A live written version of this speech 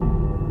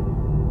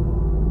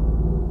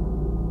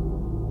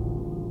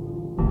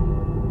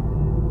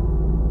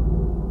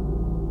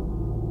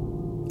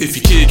If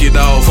you kick it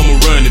off, I'ma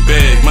run it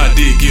back. My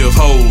dick give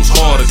hoes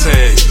heart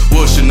attacks.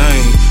 What's your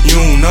name? You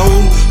don't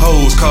know?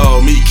 Hoes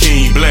call me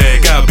King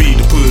Black. I beat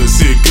the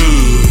pussy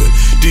good.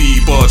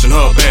 Deep arching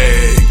her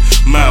bag.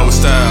 Maui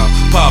style,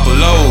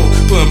 Papalo,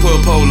 putting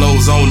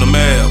Papolos on the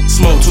map.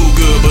 Smoke too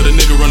good, but a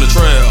nigga run the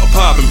trail.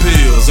 Popping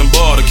pills and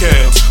border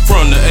caps.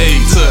 From the A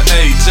to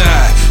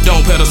HI.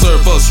 Don't pedal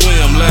surf or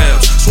swim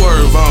laps.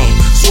 Swerve on,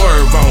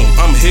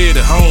 I'm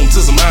headed home to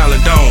some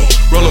island dome.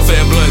 Roll a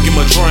fat blunt, get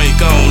my drink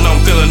on.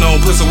 I'm feeling on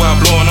pussy while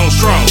blowing on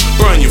strong.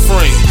 Burn your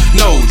friend,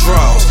 no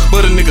draws,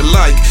 but a nigga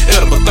like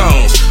edible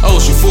thongs.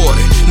 Ocean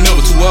 40, never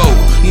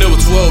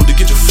too old to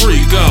get your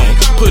freak on.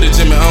 Put it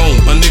Jimmy on,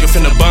 a nigga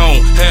finna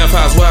bone. Half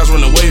housewives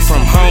run away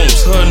from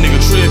homes. Her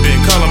nigga tripping,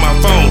 calling my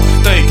phone.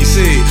 Think he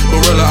said,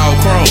 Barilla all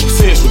chrome.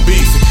 Since we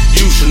beefing,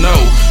 you should know.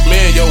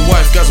 Man, your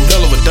wife got some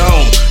hell of a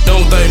dome.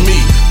 Don't think me,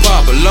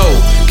 Papalo,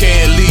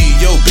 can't leave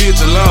your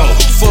bitch alone.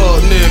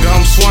 Fuck nigga,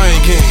 I'm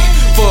swangin'.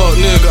 Fuck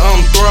nigga,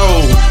 I'm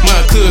throw.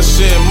 My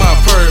cushion, my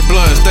perk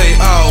blunts, they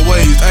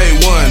always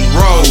A1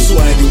 roll. I'm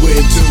swangin'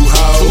 with two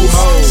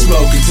hoes,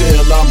 smoking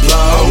till I'm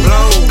blown.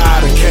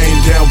 I done came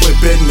down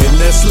whipping and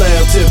that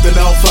slab tipping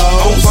on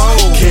foes.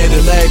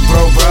 Cadillac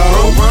bro,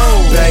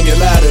 banging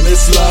loud and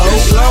it's slow.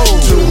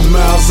 2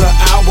 miles an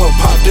hour,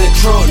 pop that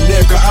trunk,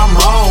 nigga, I'm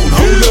on.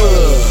 Hold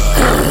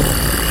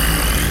up.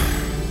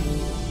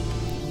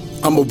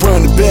 I'ma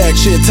run the bag,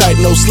 shit tight,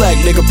 no slack.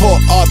 Nigga, Port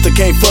Arthur,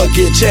 can't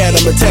forget Chad.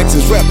 I'm a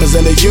Texas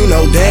representative, you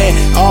know that.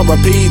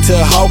 R.I.P. to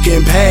Hawk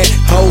and Pat.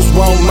 Hoes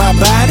want my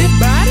body.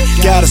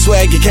 Got a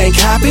swag you can't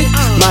copy.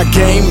 My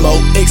game more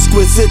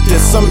exquisite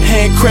than some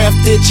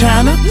handcrafted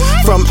China.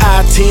 From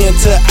I-10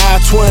 to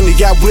I-20,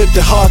 I whip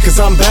the hard cause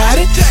I'm bout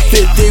it.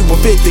 50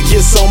 with 50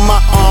 gets on my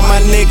arm,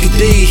 my nigga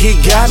D, he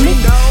got me.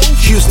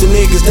 Houston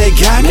niggas, they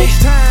got me.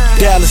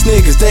 Dallas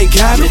niggas, they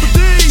got me.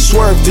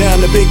 Swerve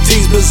down the Big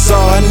T's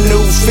Bazaar, a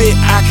new fit,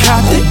 I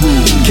copped it.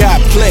 Got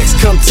Plex,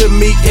 come to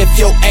me if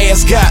your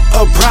ass got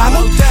a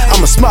problem.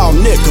 I'm a small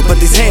nigga, but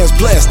these hands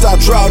blessed. I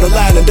draw the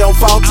line and don't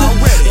falter.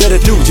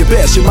 Better do your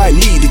best, you might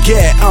need a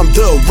gat. I'm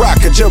the rock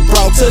of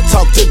Gibraltar.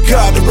 Talk to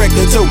God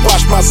directly to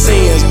wash my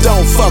sins.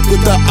 Don't fuck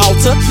with the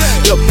altar.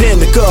 The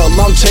pinnacle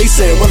I'm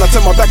chasing. When I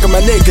turn my back on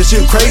my niggas,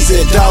 you crazy,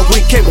 dog.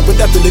 We came up with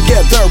nothing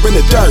together in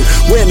the dirt.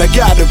 When I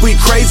got it, we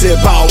crazy,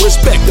 ball.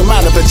 Respect the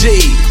mind of a G.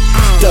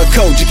 The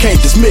code you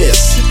can't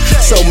dismiss.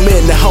 So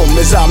many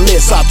homies I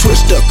miss. I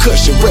twist the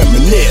cushion,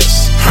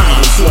 reminisce.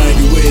 I'm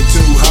swinging with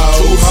two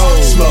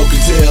hoes,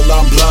 smoking till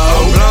I'm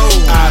blown.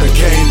 I done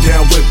came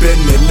down whipping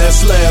and that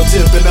slab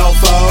tipping on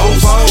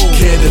foes.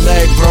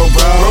 Cadillac bro,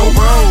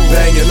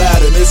 banging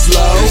loud and it's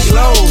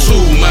slow.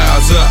 2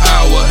 miles an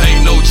hour,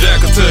 ain't no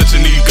jacker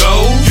touching these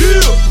goals.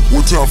 Yeah,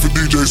 one time for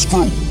DJ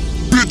Screw.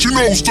 Bitch, you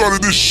know who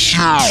started this shit.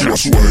 I'm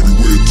swinging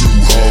with two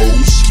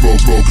hoes,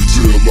 smoking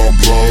till I'm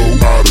blown.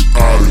 I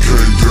done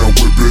came down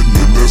whipping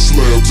and that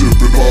slab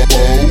tipping on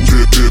foes.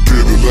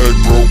 Get a leg,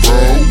 bro.